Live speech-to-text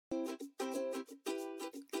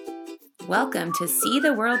Welcome to See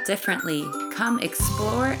the World Differently. Come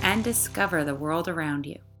explore and discover the world around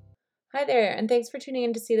you. Hi there, and thanks for tuning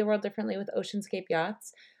in to See the World Differently with Oceanscape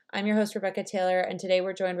Yachts. I'm your host, Rebecca Taylor, and today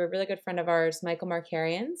we're joined by a really good friend of ours, Michael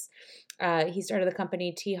Markarians. He started the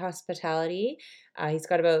company T Hospitality. He's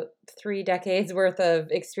got about 3 decades worth of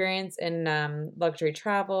experience in luxury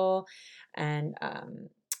travel and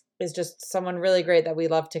is just someone really great that we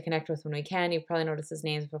love to connect with when we can. You've probably noticed his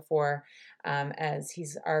names before, as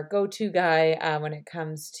he's our go-to guy when it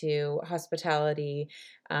comes to hospitality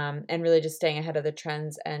and really just staying ahead of the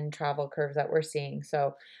trends and travel curves that we're seeing.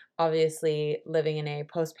 So obviously living in a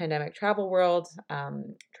post-pandemic travel world,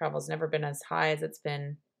 travel's never been as high as it's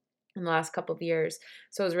been in the last couple of years.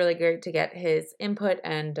 So it was really great to get his input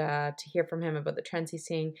and to hear from him about the trends he's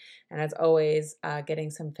seeing. And as always, getting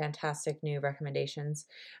some fantastic new recommendations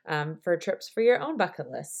for trips for your own bucket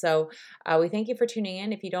list. So we thank you for tuning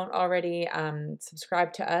in. If you don't already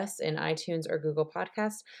subscribe to us in iTunes or Google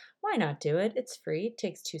Podcasts, why not do it? It's free. It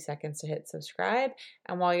takes 2 seconds to hit subscribe.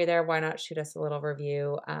 And while you're there, why not shoot us a little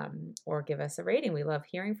review or give us a rating? We love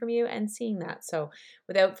hearing from you and seeing that. So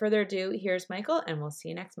without further ado, here's Michael, and we'll see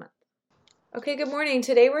you next month. Okay, good morning.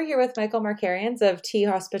 Today we're here with Michael Markarians of T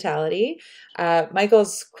Hospitality.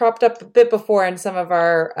 Michael's cropped up a bit before in some of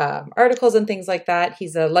our articles and things like that.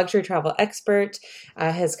 He's a luxury travel expert.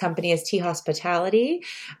 His company is T Hospitality.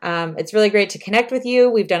 It's really great to connect with you.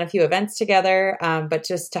 We've done a few events together, but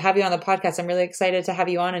just to have you on the podcast, I'm really excited to have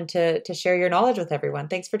you on and to share your knowledge with everyone.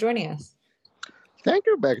 Thanks for joining us. Thank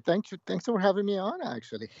you, Beck. Thanks for having me on,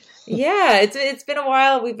 actually. Yeah, it's been a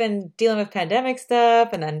while. We've been dealing with pandemic stuff,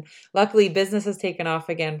 and then luckily business has taken off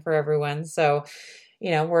again for everyone. So,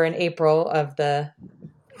 we're in April of the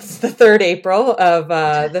third April of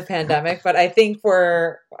the pandemic, but I think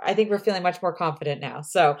we're feeling much more confident now.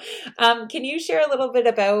 So, can you share a little bit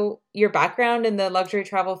about your background in the luxury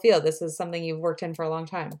travel field? This is something you've worked in for a long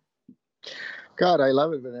time. God, I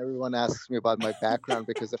love it when everyone asks me about my background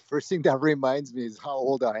because the first thing that reminds me is how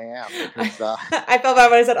old I am. Because, I felt bad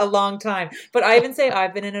when I said a long time, but I even say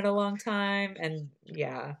I've been in it a long time, and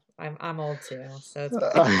yeah, I'm old too. So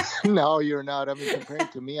it's no, you're not. I mean,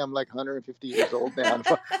 compared to me, I'm like 150 years old now.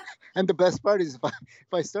 And the best part is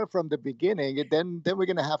if I start from the beginning, then we're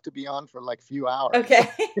gonna have to be on for like a few hours. Okay.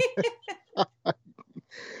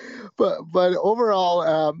 But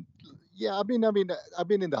overall. Yeah, I've been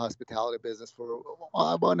in the hospitality business for,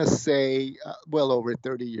 I want to say, well over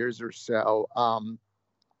 30 years or so.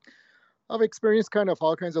 I've experienced kind of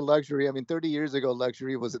all kinds of luxury. I mean, 30 years ago,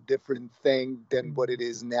 luxury was a different thing than what it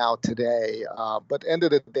is now today. But end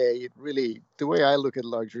of the day, the way I look at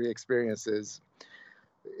luxury experiences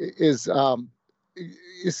is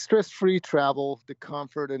stress-free travel, the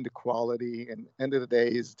comfort and the quality, and end of the day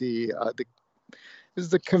is the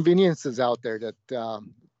conveniences out there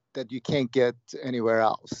that you can't get anywhere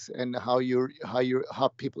else, and how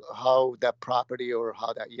that property or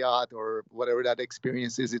how that yacht or whatever that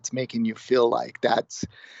experience is, it's making you feel like. That's,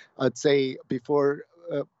 I'd say, before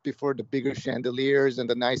the bigger chandeliers and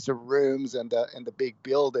the nicer rooms and the big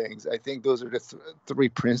buildings. I think those are the three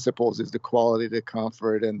principles: is the quality, the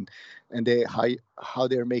comfort, and how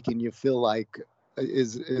they're making you feel like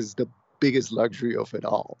is the biggest luxury of it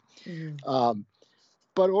all. Mm-hmm.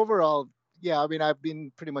 But overall, yeah, I mean, I've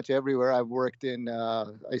been pretty much everywhere. I've worked in,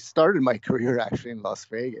 I started my career actually in Las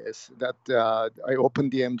Vegas. I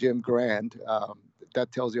opened the MGM Grand.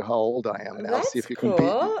 That tells you how old I am now. That's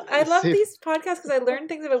cool. I love these podcasts because I learn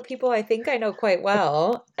things about people I think I know quite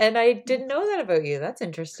well. And I didn't know that about you. That's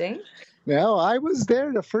interesting. No, I was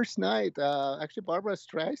there the first night. Actually, Barbara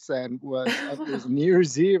Streisand was New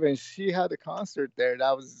Year's Eve, and she had a concert there.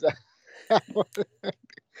 That was...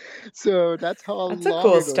 So that's how that's long a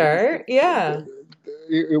cool ago start. Yeah,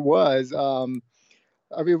 it was. I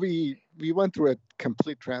mean, we went through a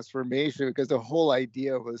complete transformation because the whole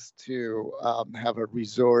idea was to have a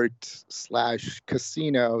resort /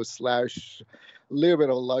 casino / little bit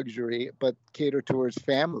of luxury, but cater towards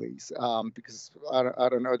families. Because I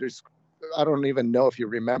don't know, I don't even know if you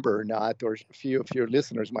remember or not, or a few of your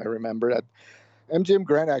listeners might remember that MGM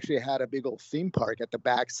Grand actually had a big old theme park at the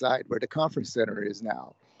backside where the conference center is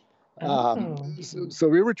now. So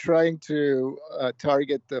we were trying to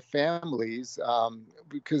target the families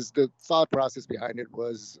because the thought process behind it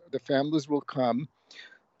was the families will come,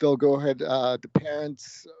 they'll go ahead,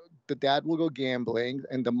 the dad will go gambling,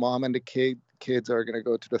 and the mom and the kids are going to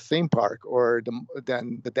go to the theme park, or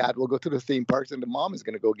then the dad will go to the theme parks and the mom is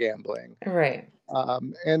going to go gambling. Right.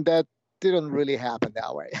 And that didn't really happen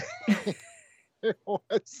that way.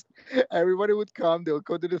 Everybody would come, they would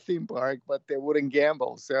go to the theme park, but they wouldn't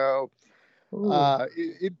gamble. So Ooh.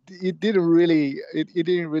 It didn't really it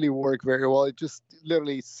didn't really work very well. It just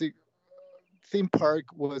literally theme park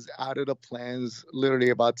was out of the plans literally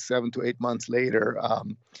about 7 to 8 months later.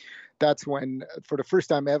 That's when, for the first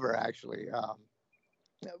time ever, actually,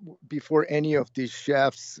 before any of these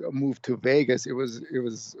chefs moved to Vegas, it was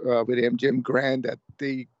with MGM Grand that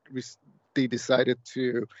they decided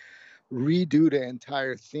to redo the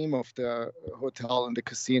entire theme of the hotel and the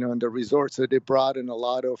casino and the resort. So they brought in a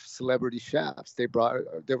lot of celebrity chefs. They were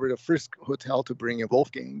the first hotel to bring in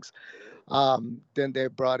Wolfgangs. Then they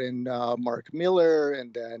brought in Mark Miller,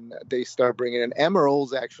 and then they started bringing in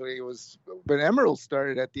Emeralds. Actually, it was when Emeralds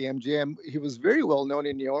started at the MGM. He was very well known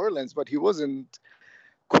in New Orleans, but he wasn't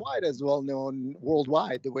quite as well known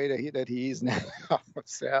worldwide the way that he is now.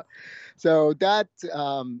 so that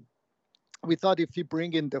we thought if you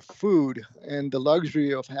bring in the food and the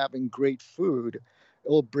luxury of having great food,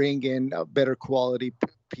 it'll bring in better quality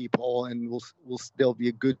people, and will still be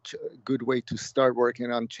a good way to start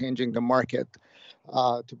working on changing the market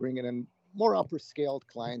to bring in a more upper scaled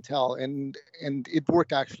clientele. And it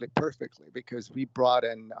worked actually perfectly, because we brought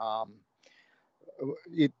in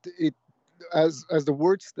it as the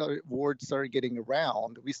word started getting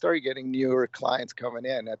around, we started getting newer clients coming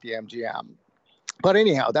in at the MGM. But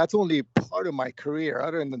anyhow, that's only part of my career.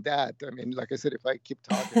 Other than that, I mean, like I said, if I keep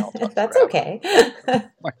talking, I'll talk That's forever. okay.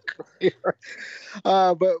 My career.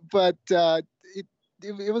 But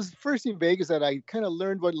it was first in Vegas that I kind of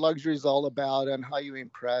learned what luxury is all about, and how you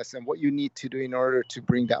impress, and what you need to do in order to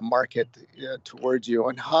bring that market towards you,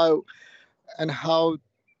 and how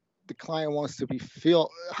the client wants to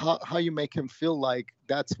how you make him feel like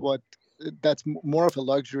that's more of a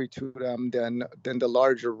luxury to them than the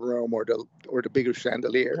larger room or the bigger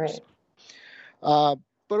chandeliers. Right.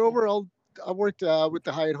 But overall, I worked with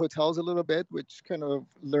the Hyatt hotels a little bit, which kind of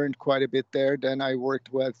learned quite a bit there. Then I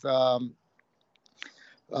worked with a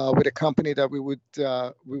company that we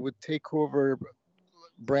would take over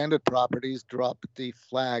branded properties, drop the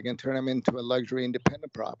flag, and turn them into a luxury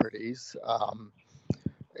independent properties.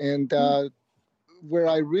 And where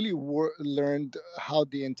I really learned how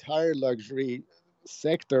the entire luxury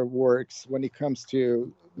sector works when it comes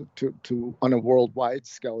to on a worldwide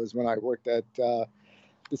scale is when I worked at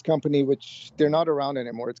this company, which they're not around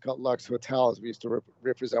anymore. It's called Lux Hotels. We used to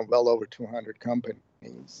represent well over 200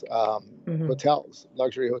 companies, hotels,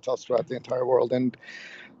 luxury hotels throughout the entire world. And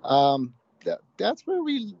that's where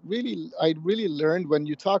I really learned, when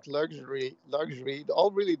you talk luxury, it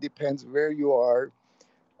all really depends where you are,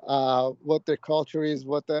 what their culture is,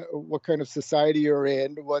 what kind of society you're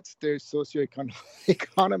in, what's their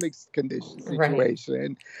socioeconomic condition situation.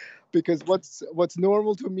 Right. Because what's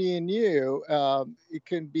normal to me and you, it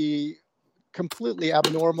can be completely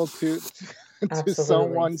abnormal to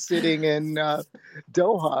someone sitting in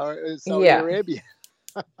Doha, Saudi Arabia,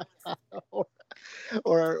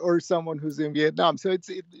 or someone who's in Vietnam. So it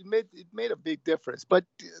made a big difference. But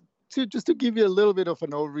just to give you a little bit of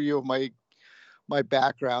an overview of my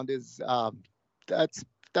background, is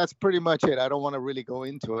that's pretty much it. I don't want to really go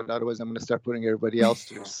into it, otherwise I'm going to start putting everybody else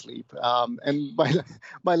to sleep. And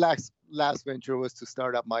my last venture was to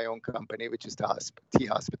start up my own company, which is T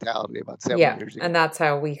Hospitality, about 7 years ago. And that's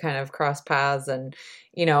how we kind of cross paths, and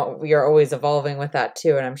we are always evolving with that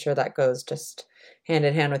too. And I'm sure that goes just hand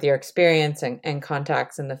in hand with your experience and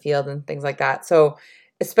contacts in the field and things like that. So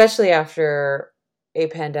especially after a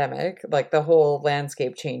pandemic, like the whole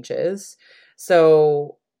landscape changes.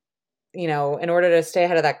 So in order to stay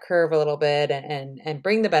ahead of that curve a little bit and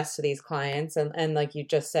bring the best to these clients. And like you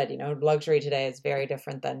just said, luxury today is very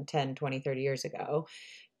different than 10, 20, 30 years ago.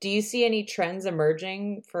 Do you see any trends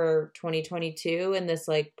emerging for 2022 in this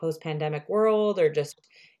like post-pandemic world, or just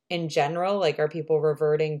in general? Like, are people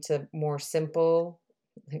reverting to more simple,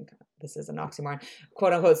 I think this is an oxymoron,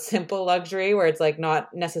 quote unquote, simple luxury, where it's like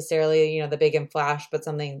not necessarily, the big and flash, but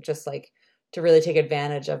something just like to really take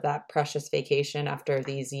advantage of that precious vacation after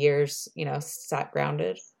these years, sat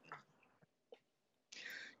grounded?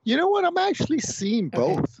 You know what? I'm actually seeing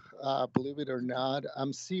both. Okay. Believe it or not,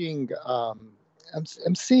 I'm seeing.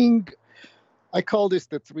 I'm seeing. I call this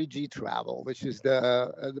the 3G travel, which is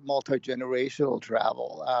the multi-generational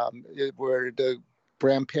travel, where the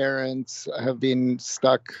grandparents have been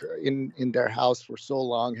stuck in their house for so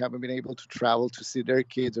long, haven't been able to travel to see their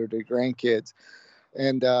kids or their grandkids.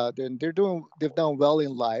 And then they've done well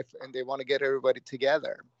in life, and they want to get everybody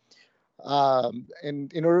together.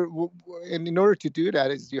 And in order to do that,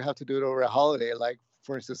 is you have to do it over a holiday. Like,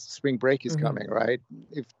 for instance, spring break is coming, right?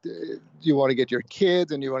 If you want to get your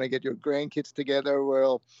kids and you want to get your grandkids together,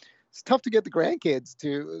 well, it's tough to get the grandkids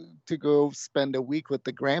to go spend a week with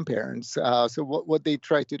the grandparents. So what they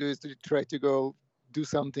try to do is to try to go do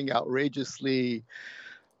something outrageously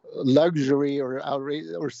luxury or outrage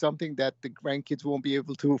or something that the grandkids won't be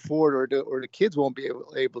able to afford, or the kids won't be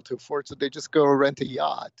able to afford. So they just go rent a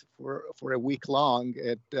yacht for a week long,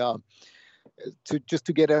 and to just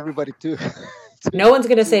to get everybody to no one's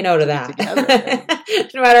going to say no to that. Together.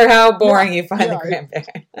 No matter how boring you find the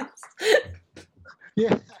grandparents.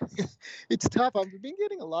 Yeah, it's tough. I've been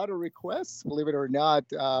getting a lot of requests, believe it or not,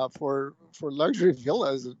 for luxury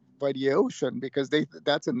villas by the ocean, because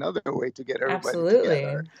that's another way to get everybody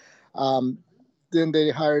together. Then they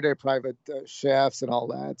hire their private chefs and all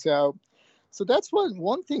that. So that's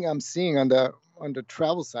one thing I'm seeing on the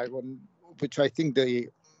travel side, which I think the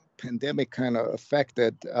pandemic kind of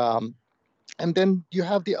affected. And then you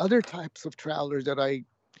have the other types of travelers that I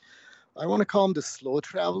want to call them the slow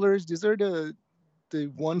travelers. These are the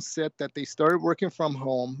one set that they started working from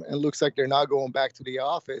home and looks like they're not going back to the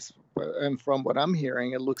office. And from what I'm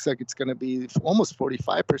hearing, it looks like it's going to be almost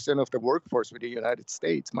 45% of the workforce with the United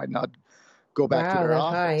States might not go back to their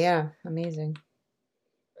office. High, yeah, amazing.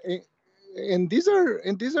 And these are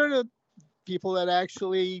the people that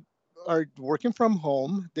actually are working from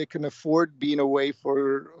home. They can afford being away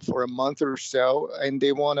for a month or so, and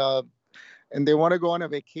they want to go on a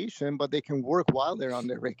vacation, but they can work while they're on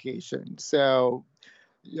their vacation. So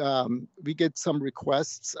we get some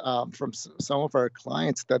requests from some of our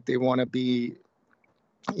clients that they want to be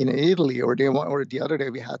in Italy, or the other day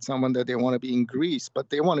we had someone that they want to be in Greece, but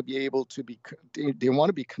they want to be able to they want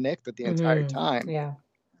to be connected the entire time. Yeah.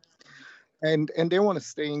 And they want to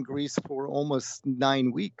stay in Greece for almost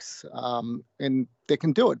 9 weeks. And they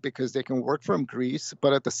can do it because they can work from Greece,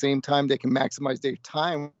 but at the same time, they can maximize their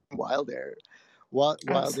time while they're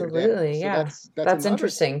Absolutely, they're there. Yeah. So that's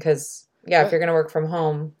interesting because, if you're going to work from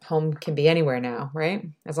home can be anywhere now, right?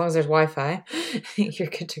 As long as there's Wi-Fi, you're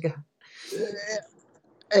good to go.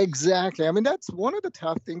 Exactly. I mean, that's one of the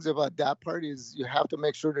tough things about that part is you have to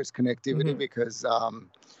make sure there's connectivity because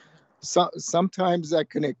sometimes that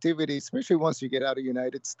connectivity, especially once you get out of the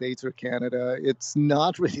United States or Canada, it's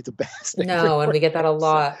not really the best. No, and we get that a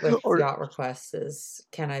lot with yacht requests is,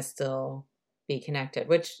 can I still be connected?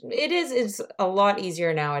 Which it's a lot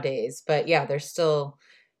easier nowadays. But yeah, there's still,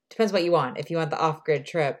 depends what you want. If you want the off-grid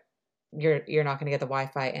trip, you're not going to get the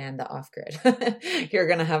Wi-Fi and the off-grid. You're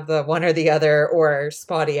going to have the one or the other, or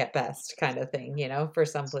spotty at best kind of thing, for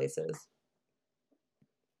some places.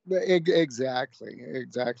 Exactly.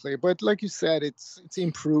 But like you said, it's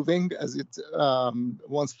improving as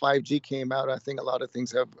once 5G came out. I think a lot of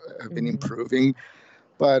things have been improving.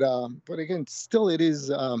 But again, still it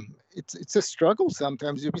is it's a struggle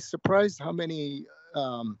sometimes. You'd be surprised how many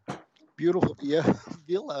beautiful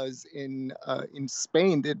villas in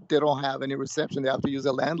Spain that they don't have any reception. They have to use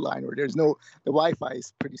a landline, or the Wi-Fi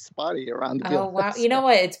is pretty spotty around the villas. Oh, wow. You know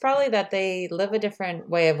what? It's probably that they live a different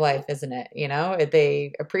way of life, isn't it?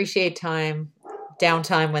 They appreciate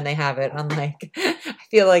downtime when they have it. Unlike, I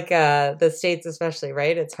feel like the States especially,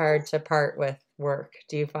 right? It's hard to part with work.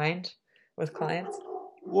 Do you find with clients?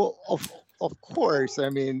 Well, of course. I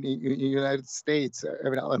mean, in the United States, I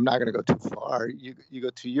mean, I'm not going to go too far. You go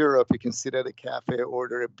to Europe, you can sit at a cafe,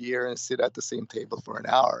 order a beer, and sit at the same table for an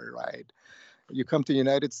hour, right? You come to the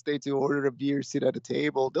United States, you order a beer, sit at a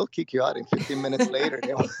table, they'll kick you out in 15 minutes later.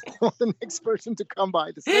 They want the next person to come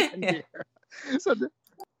by the second beer. So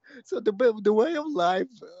the way of life,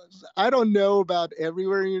 I don't know about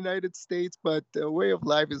everywhere in the United States, but the way of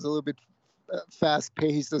life is a little bit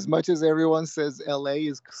fast-paced. As much as everyone says LA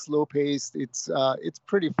is slow-paced, it's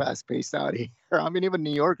pretty fast-paced out here. I mean, even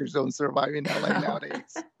New Yorkers don't survive in LA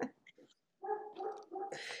nowadays.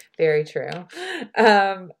 Very true.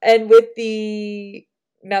 And with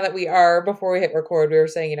now that before we hit record, we were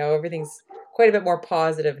saying, everything's quite a bit more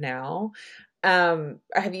positive now.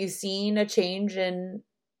 Have you seen a change in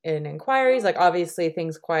inquiries? Like, obviously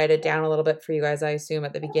things quieted down a little bit for you guys, I assume,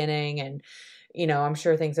 at the beginning, and I'm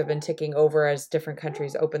sure things have been ticking over as different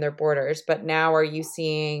countries open their borders. But now, are you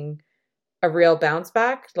seeing a real bounce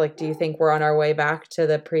back? Like, do you think we're on our way back to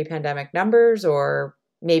the pre-pandemic numbers, or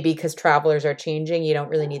maybe because travelers are changing, you don't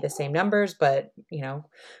really need the same numbers, but,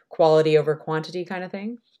 quality over quantity kind of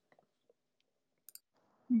thing?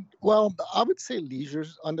 Well, I would say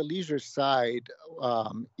on the leisure side,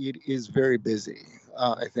 it is very busy.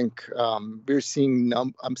 I think we're seeing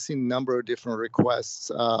I'm seeing a number of different requests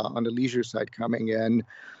on the leisure side coming in.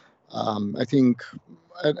 I think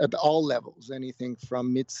at all levels, anything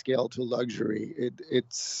from mid-scale to luxury.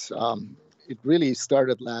 It really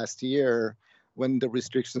started last year when the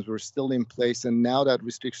restrictions were still in place, and now that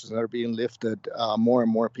restrictions are being lifted, more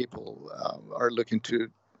and more people are looking to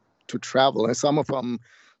travel, and some of them,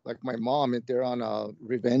 like my mom, they're on a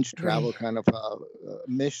revenge travel Right. kind of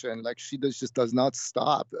mission. Like she just does not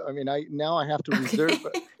stop. I mean, I have to reserve.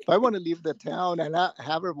 If I want to leave the town and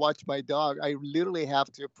have her watch my dog, I literally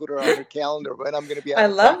have to put her on her calendar when I'm going to be I out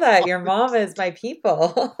of love that. town. Your mom is my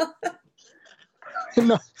people.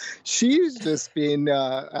 No, she's just been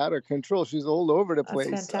out of control. She's all over the That's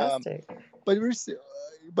place. fantastic. But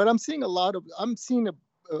but I'm seeing a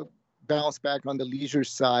bounce back on the leisure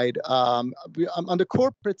side. On the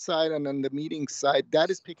corporate side and on the meeting side, that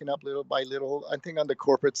is picking up little by little. I think on the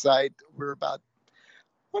corporate side, we're about,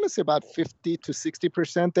 I want to say about 50 to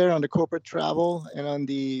 60% there on the corporate travel, and on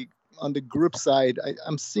the group side,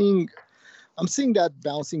 I'm seeing that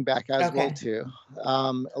bouncing back as well Okay. too.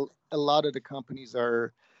 A lot of the companies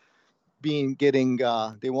are getting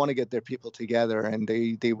they want to get their people together, and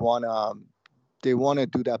they want to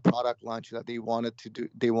do that product launch that they wanted to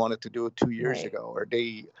do 2 years Right. ago, or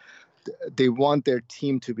they want their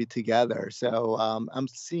team to be together. So I'm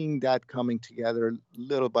seeing that coming together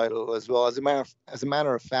little by little as well. As a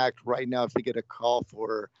matter of fact, right now, if we get a call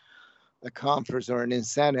for a conference or an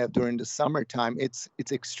incentive during the summertime, it's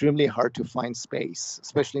extremely hard to find space,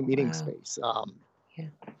 especially meeting Wow. space. Yeah.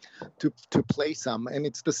 To play some, and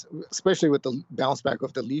it's this, especially with the bounce back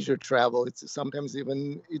of the leisure travel, it's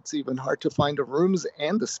even hard to find the rooms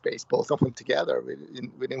and the space, both of them together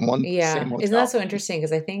within one same Yeah. Isn't that hotel. so interesting?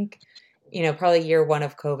 Because I think, probably year one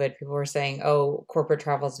of COVID, people were saying, oh, corporate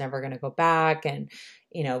travel is never going to go back. And,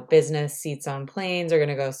 business seats on planes are going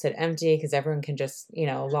to go sit empty because everyone can just,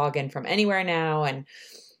 log in from anywhere now. And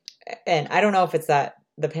I don't know if it's that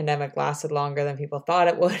the pandemic lasted longer than people thought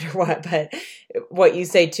it would or what, but what you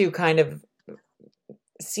say too kind of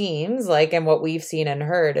seems like, and what we've seen and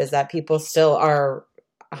heard is that people still are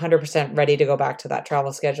 100% ready to go back to that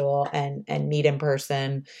travel schedule and meet in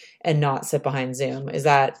person and not sit behind Zoom. Is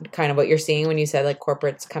that kind of what you're seeing when you said like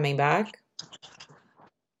corporate's coming back?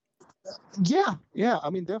 Yeah, I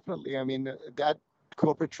mean, definitely. I mean, that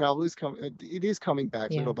corporate travel it is coming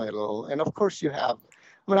back Yeah. little by little, and of course you have.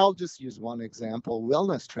 I mean, I'll just use one example.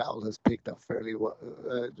 Wellness travel has picked up fairly well.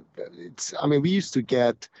 I mean, I used to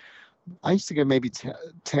get maybe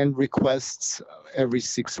 10 requests every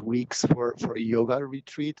 6 weeks for a yoga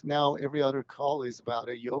retreat. Now every other call is about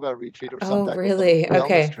a yoga retreat or some Oh, type of really? wellness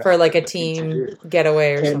Okay. For travel like they're a looking to team do.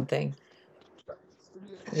 getaway or And something.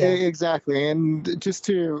 Yeah. exactly. And just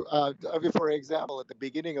to, for example, at the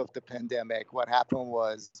beginning of the pandemic, what happened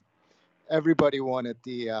was everybody wanted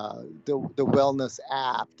the wellness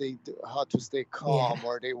app, how to stay Yeah. calm,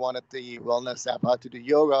 or they wanted the wellness app, how to do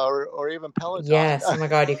yoga, or even Peloton. Yes. Oh my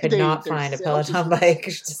God. You could not Their find a sales just Peloton went. bike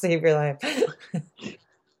to save your life.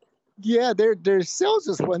 Yeah, their sales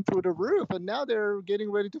just went through the roof, and now they're getting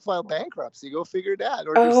ready to file bankruptcy. Go figure that,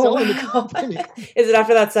 or they're Oh, selling the wow. company. Is it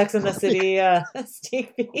after that Sex and the City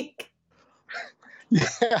sneak peek?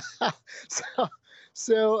 Yeah. So,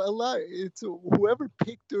 so a lot. It's whoever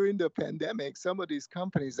peaked during the pandemic. Some of these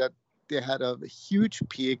companies that they had a huge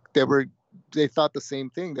peak, they thought the same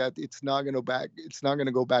thing, that it's not going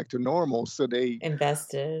to go back to normal. So they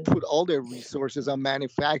Invested. put all their resources on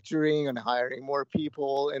manufacturing and hiring more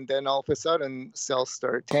people, and then all of a sudden sales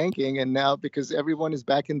start tanking, and now because everyone is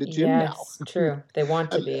back in the gym now. Yes, true. They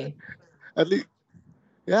want to at, be. at least,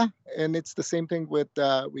 yeah. And it's the same thing with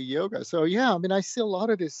yoga. So yeah, I mean, I see a lot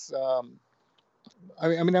of this. I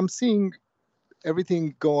mean, I'm seeing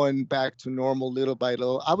everything going back to normal little by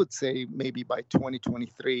little. I would say maybe by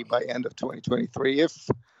 2023, by end of 2023, if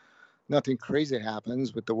nothing crazy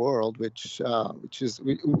happens with the world, which is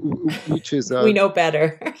We a know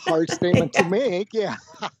better. hard statement to Yeah, make. Yeah.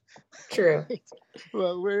 true.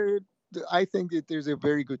 Well, I think that there's a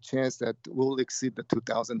very good chance that we'll exceed the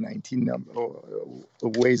 2019 number,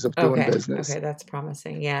 ways of doing Okay. business. Okay, that's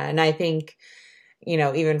promising. Yeah. And I think,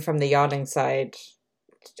 even from the yachting side,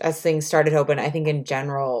 as things started open, I think in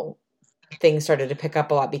general, things started to pick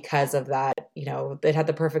up a lot because of that. It had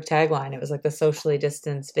the perfect tagline. It was like the socially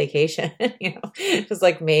distanced vacation. It was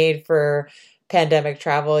like made for pandemic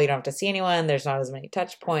travel. You don't have to see anyone. There's not as many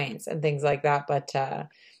touch points and things like that. But I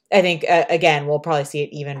think again, we'll probably see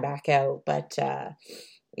it even back out. But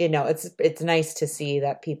it's nice to see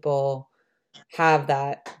that people. have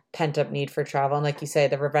that pent up need for travel. And like you say,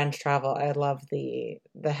 the revenge travel, I love the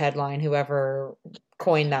headline. Whoever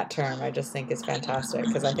coined that term, I just think is fantastic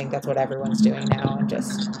because I think that's what everyone's doing now and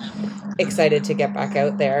just excited to get back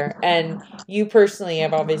out there. And you personally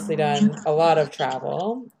have obviously done a lot of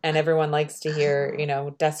travel, and everyone likes to hear,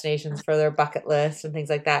 destinations for their bucket list and things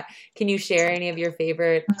like that. Can you share any of your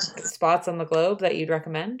favorite spots on the globe that you'd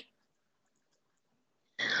recommend?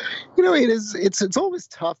 It's always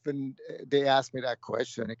tough when they ask me that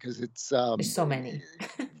question because There's so many.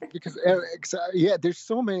 yeah, there's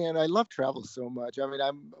so many, and I love travel so much. I mean,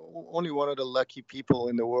 I'm only one of the lucky people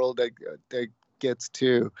in the world that gets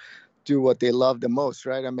to do what they love the most,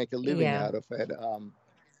 right? And make a living Yeah. out of it.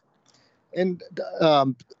 And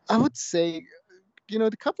um, I would say,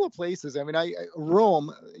 the couple of places. I mean,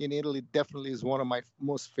 Rome in Italy definitely is one of my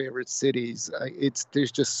most favorite cities.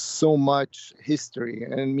 There's just so much history,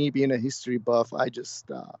 and me being a history buff, I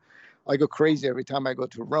go crazy every time I go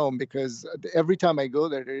to Rome because every time I go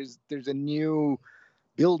there, there's a new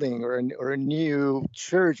building or a new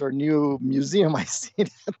church or new museum I see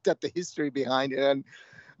that the history behind it, and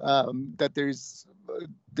that there's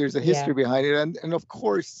a history Yeah. behind it, and of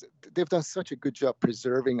course they've done such a good job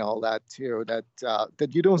preserving all that too that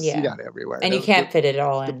you don't see Yeah. that everywhere. And you The can't fit it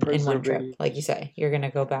all the in one trip, preservation, like you say. You're gonna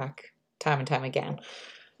go back time and time again.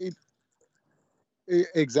 it,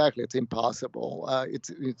 exactly, it's impossible. It's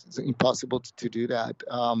impossible to do that.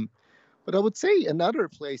 But I would say another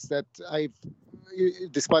place that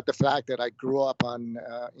despite the fact that I grew up on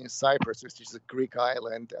in Cyprus, which is a Greek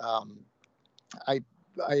island, I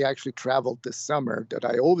I actually traveled this summer that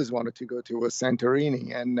I always wanted to go to was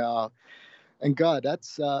Santorini, and God,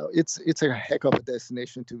 that's it's a heck of a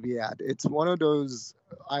destination to be at. It's one of those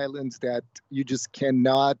islands that you just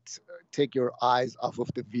cannot take your eyes off of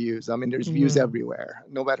the views. I mean, there's views Hmm. everywhere.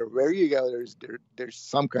 No matter where you go, there's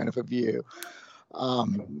some kind of a view.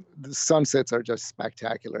 The sunsets are just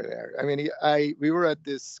spectacular there. I mean, we were at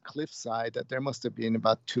this cliffside that there must have been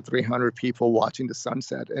about 200-300 people watching the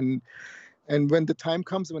sunset, and when the time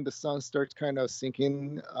comes when the sun starts kind of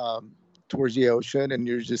sinking towards the ocean, and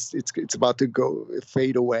it's about to go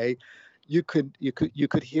fade away, you could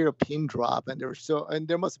hear a pin drop, and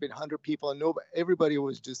there must have been 100 people, and everybody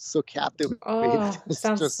was just so captivated. Oh,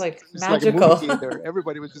 sounds like It's like a movie magical. theater.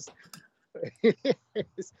 Everybody was just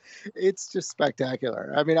it's just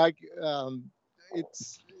spectacular. I mean,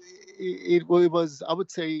 it's it was I would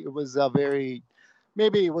say it was a very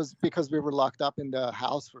maybe it was because we were locked up in the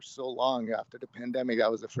house for so long after the pandemic. That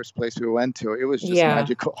was the first place we went to. It was just Yeah.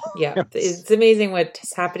 magical. Yeah. It was- It's amazing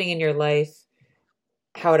what's happening in your life,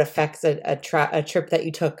 how it affects a trip that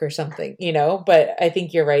you took or something. But I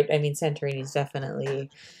think you're right. I mean, Santorini is definitely.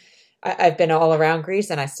 I've been all around Greece,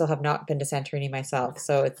 and I still have not been to Santorini myself.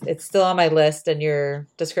 So it's still on my list. And your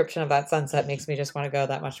description of that sunset makes me just want to go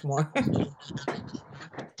that much more.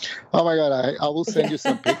 oh my God, I will send Yeah. you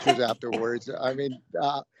some pictures afterwards. I mean,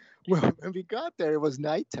 when we got there, it was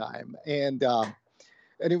nighttime, and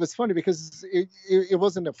it was funny because it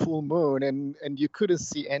wasn't a full moon, and you couldn't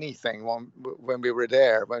see anything when we were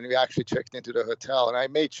there, when we actually checked into the hotel. And I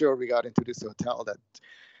made sure we got into this hotel that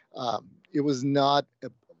it was not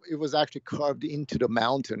it was actually carved into the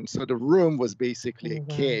mountain, so the room was basically a Oh,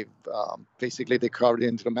 wow. cave. Basically they carved it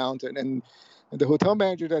into the mountain, and the hotel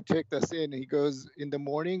manager that checked us in, he goes, in the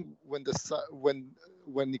morning when the sun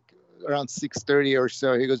when around 6:30 or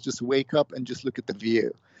so, he goes, just wake up and just look at the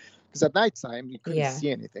view, because at nighttime you couldn't Yeah. see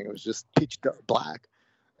anything. It was just pitch black.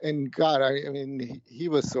 And God, I mean, he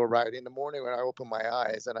was so right. In the morning when I opened my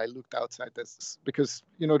eyes and I looked outside, this because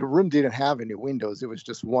the room didn't have any windows. It was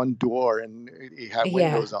just one door, and it had Yeah.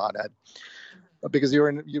 windows on it. Because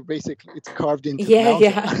you're basically, it's carved into the Yeah.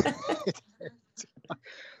 mountain. Yeah.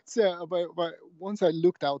 So, but once I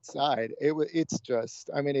looked outside, it's just,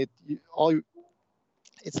 I mean,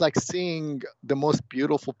 it's like seeing the most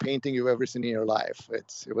beautiful painting you've ever seen in your life.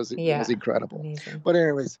 It was Yeah. incredible. Amazing. But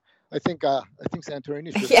anyways, I think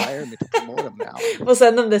Santorini should Yeah. hire me to promote them now. We'll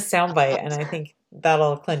send them this soundbite, and I think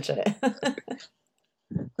that'll clinch it.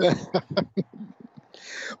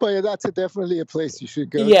 But yeah, that's definitely a place you should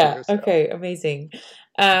go Yeah. to. So, Okay. Amazing.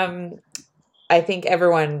 Um, I think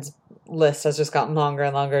everyone's list has just gotten longer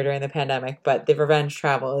and longer during the pandemic, but the revenge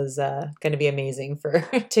travel is going to be amazing for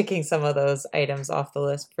ticking some of those items off the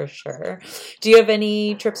list for sure. Do you have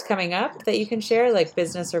any trips coming up that you can share, like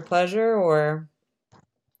business or pleasure, or?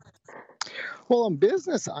 well, on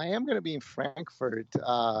business, I am going to be in Frankfurt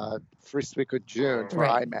first week of June for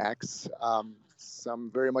Right. IMAX. So I'm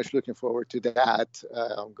very much looking forward to that.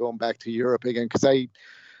 I'm going back to Europe again because I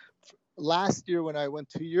last year when I went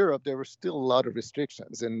to Europe, there were still a lot of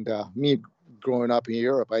restrictions, and me growing up in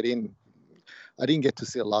Europe, I didn't. I didn't get to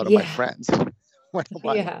see a lot of my Yeah. friends when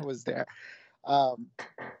I was there. Um,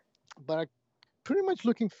 but I pretty much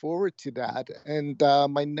looking forward to that. And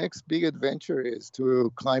my next big adventure is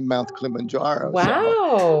to climb Mount Kilimanjaro.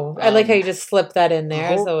 Wow. I like how you just slip that in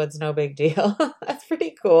there, so it's no big deal. That's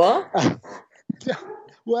pretty cool.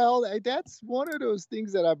 Well, that's one of those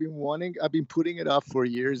things that I've been wanting. I've been putting it off for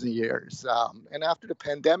years and years. And after the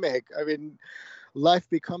pandemic, I mean, life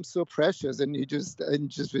becomes so precious, and just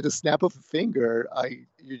with a snap of a finger,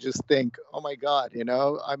 you just think, oh my God,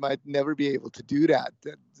 I might never be able to do that.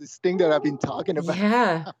 This thing that I've been talking about.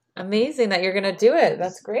 Yeah, amazing that you're gonna do it.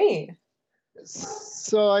 That's great.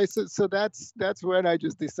 So that's when I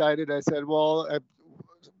just decided. I said, well,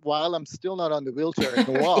 while I'm still not on the wheelchair, I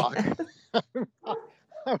can walk.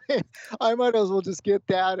 I mean, I might as well just get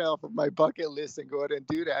that off of my bucket list and go ahead and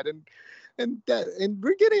do that. And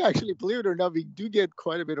we're getting, actually, believe it or not, we do get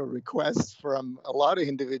quite a bit of requests from a lot of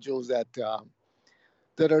individuals that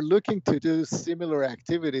are looking to do similar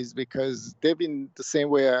activities, because they've been the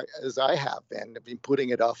same way as I have been. They've been putting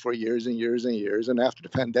it off for years and years and years. And after the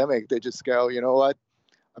pandemic, they just go, you know what?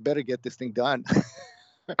 I better get this thing done.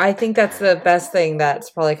 I think that's the best thing that's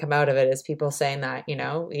probably come out of it, is people saying that, you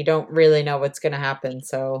don't really know what's going to happen.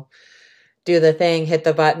 So do the thing, hit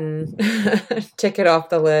the button, tick it off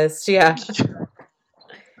the list. Yeah.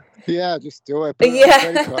 Yeah, just do it.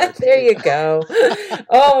 Yeah, there you go.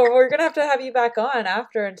 Oh, we're going to have you back on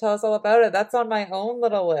after and tell us all about it. That's on my own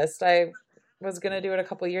little list. I was going to do it a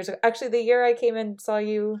couple of years ago. Actually, the year I came and saw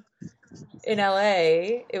you in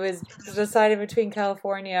LA, it was decided between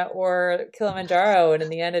California or Kilimanjaro, and in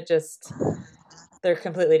the end they're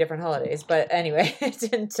completely different holidays. But anyway, it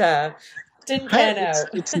didn't pan out.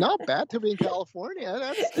 It's not bad to be in California.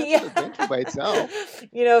 That's an adventure by itself.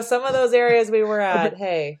 Some of those areas we were at,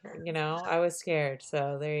 hey, I was scared,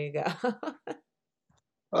 so there you go.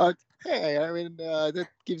 Hey, I mean, that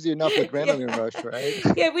gives you enough adrenaline rush, right?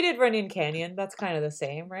 Yeah, we did Runyon Canyon. That's kind of the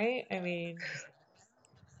same, right? I mean,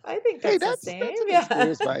 I think that's the same. That's an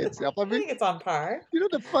experience by itself. I think it's on par.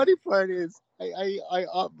 The funny part is, I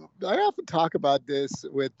often talk about this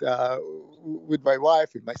with my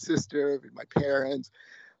wife, with my sister, with my parents,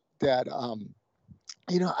 that I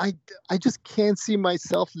just can't see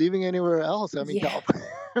myself living anywhere else. I mean, California,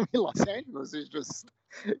 Los Angeles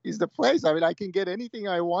is the place. I mean, I can get anything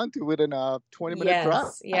I want to within a 20-minute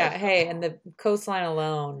drive. Yeah. Hey, and the coastline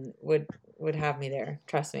alone would have me there.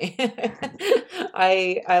 Trust me.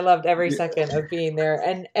 I loved every second of being there,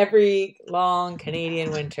 and every long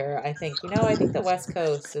Canadian winter. I think the West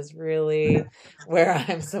Coast is really where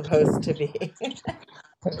I'm supposed to be.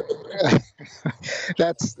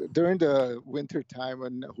 That's during the winter time,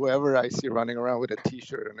 when whoever I see running around with a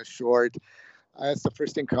t-shirt and a short, that's the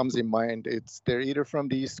first thing comes in mind. They're either from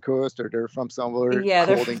the East Coast or they're from somewhere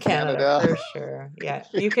cold in Canada. For sure. Yeah,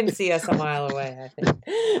 you can see us a mile away, I think.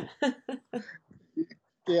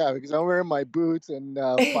 Yeah, because I'm wearing my boots and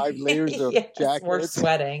 5 layers of jackets. We're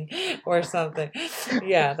sweating or something.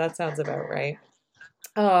 Yeah, that sounds about right.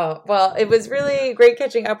 Oh, well, it was really great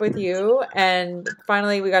catching up with you. And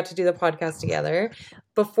finally, we got to do the podcast together.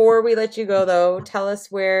 Before we let you go, though, tell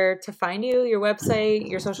us where to find you, your website,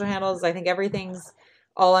 your social handles. I think everything's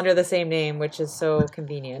all under the same name, which is so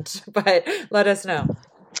convenient. But let us know.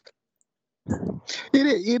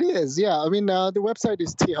 It is, yeah. I mean, the website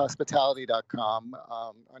is thospitality.com.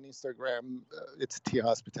 On Instagram, it's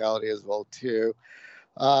thospitality as well, too.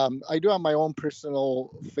 I do have my own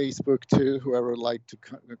personal Facebook, too. Whoever would like to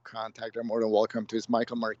contact, I'm more than welcome to. It's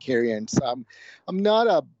Michael Markarian. I'm not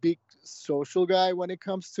a big social guy when it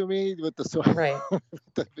comes to me with the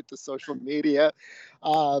with the social media.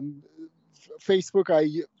 Facebook,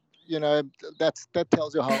 that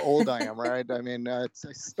tells you how old I am, right? I mean, I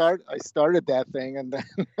started that thing and then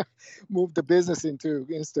moved the business into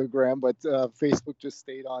Instagram, but Facebook just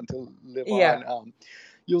stayed on to live on.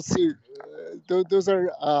 You'll see, those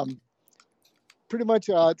are pretty much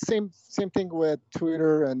same thing with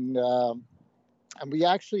Twitter, and we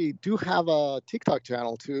actually do have a TikTok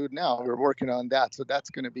channel too now. We're working on that, so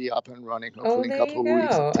that's going to be up and running hopefully in a couple of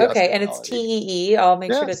weeks. Okay, and it's TEE. I'll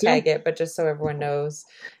make sure to tag it, but just so everyone knows.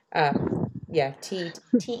 TEE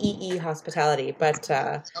Hospitality. But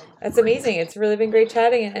that's amazing. It's really been great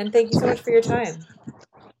chatting, and thank you so much for your time.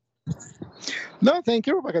 No, thank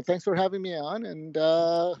you, Rebecca. Thanks for having me on, and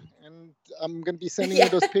I'm going to be sending you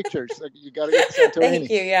those pictures. You got to get Santorini. Thank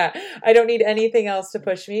you. Yeah, I don't need anything else to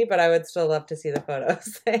push me, but I would still love to see the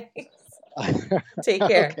photos. Thanks. Take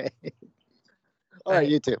care. Okay. All right,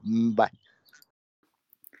 you too. Bye.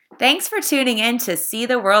 Thanks for tuning in to See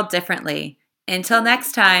the World Differently. Until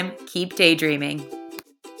next time, keep daydreaming.